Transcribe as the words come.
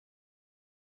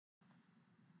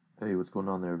Hey, what's going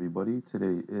on there, everybody?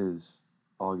 Today is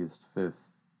August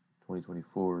 5th,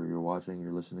 2024. You're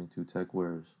listening to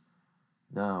TechWares.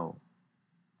 Now,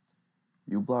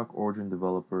 uBlock Origin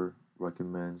developer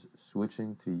recommends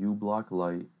switching to uBlock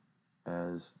Lite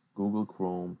as Google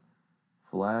Chrome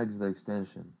flags the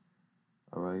extension.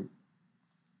 Alright,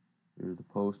 here's the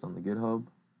post on the GitHub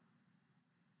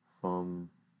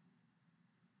from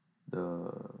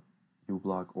the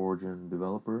uBlock Origin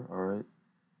developer. Alright,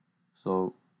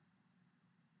 so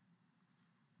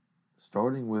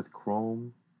starting with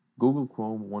Google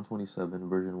Chrome 127,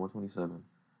 version 127,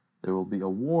 there will be a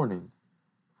warning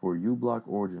for uBlock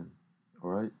Origin,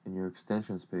 alright, in your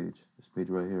extensions page, this page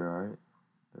right here, alright.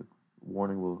 The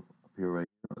warning will appear right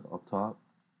here up top.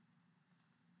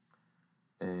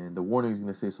 And the warning is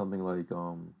going to say something like,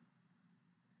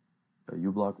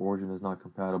 uBlock Origin is not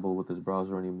compatible with this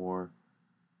browser anymore,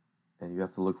 and you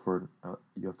have to look for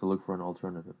an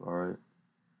alternative, alright.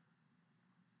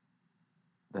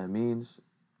 That means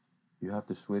you have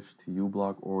to switch to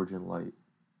uBlock Origin Lite.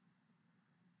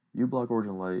 uBlock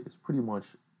Origin Lite is pretty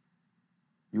much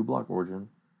uBlock Origin,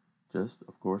 just,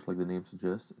 of course, like the name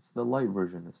suggests, it's the light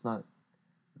version. It's not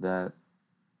that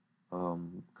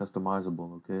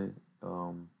customizable, okay?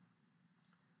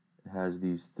 It has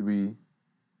these three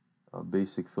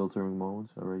basic filtering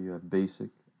modes, all right? You have basic,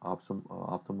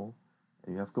 optimal,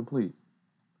 and you have complete,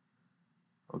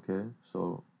 okay?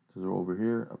 So these are over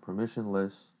here. A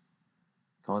permissionless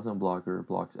content blocker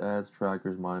blocks ads,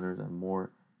 trackers, minors, and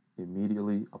more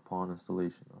immediately upon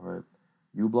installation, all right?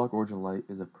 uBlock Origin Lite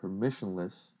is a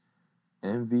permissionless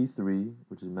MV3,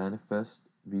 which is manifest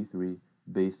v3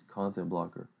 based content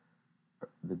blocker.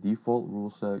 The default rule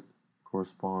set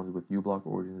corresponds with uBlock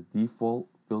Origin's default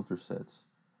filter sets.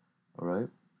 All right,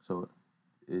 so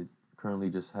it currently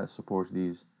just supports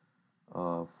these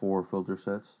 4 filter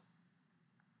sets.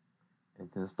 And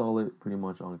to install it pretty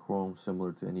much on Chrome,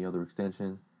 similar to any other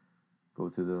extension, go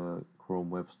to the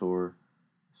Chrome Web Store,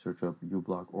 search up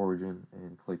uBlock Origin,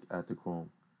 and click Add to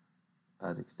Chrome.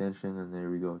 Add extension, and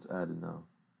there we go, it's added now.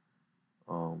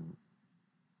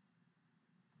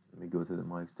 Let me go to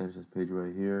my extensions page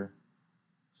right here.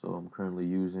 So I'm currently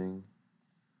using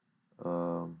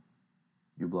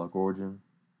uBlock Origin.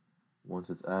 Once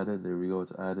it's added, there we go,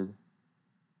 it's added.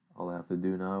 All I have to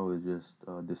do now is just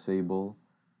disable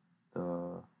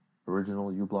the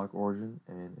original uBlock Origin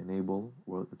and enable,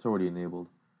 well, it's already enabled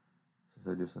since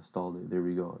I just installed it. There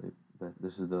we go.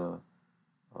 This is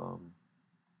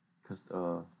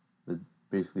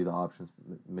basically the options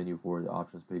menu for it, the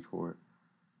options page for it.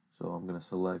 So I'm going to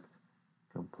select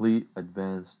complete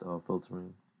advanced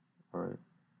filtering. All right,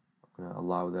 I'm going to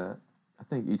allow that. I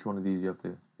think each one of these you have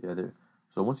to, yeah, there.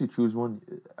 So once you choose one,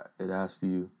 it asks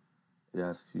you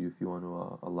if you want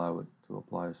to allow it to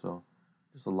apply. So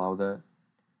just allow that.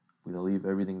 We're going to leave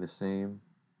everything the same.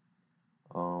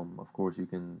 Of course, you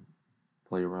can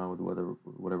play around with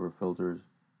whatever filters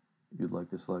you'd like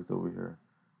to select over here.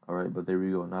 All right, but there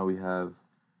we go. Now we have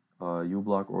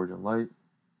uBlock Origin Lite.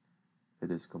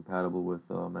 It is compatible with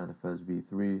Manifest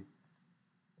v3.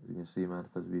 As you can see,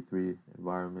 Manifest v3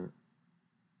 environment.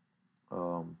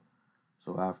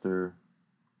 So after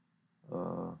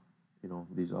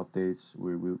these updates,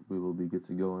 we will be good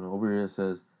to go. And over here it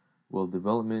says, will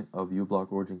development of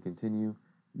uBlock Origin continue?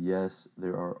 Yes,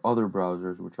 there are other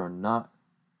browsers which are not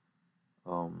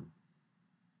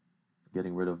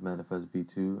getting rid of Manifest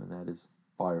v2, and that is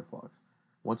Firefox.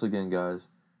 Once again, guys,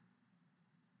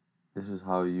 this is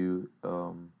how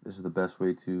this is the best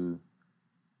way to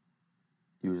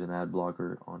use an ad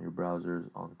blocker on your browsers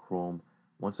on Chrome.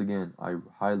 Once again, I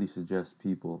highly suggest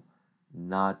people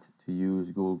not to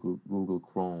use Google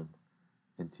Chrome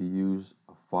and to use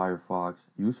Firefox.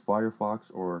 Use Firefox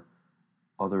or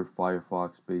other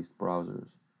Firefox-based browsers.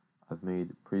 I've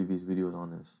made previous videos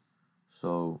on this.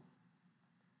 So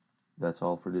that's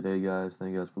all for today, guys.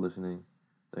 Thank you guys for listening.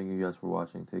 Thank you guys for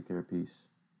watching. Take care. Peace.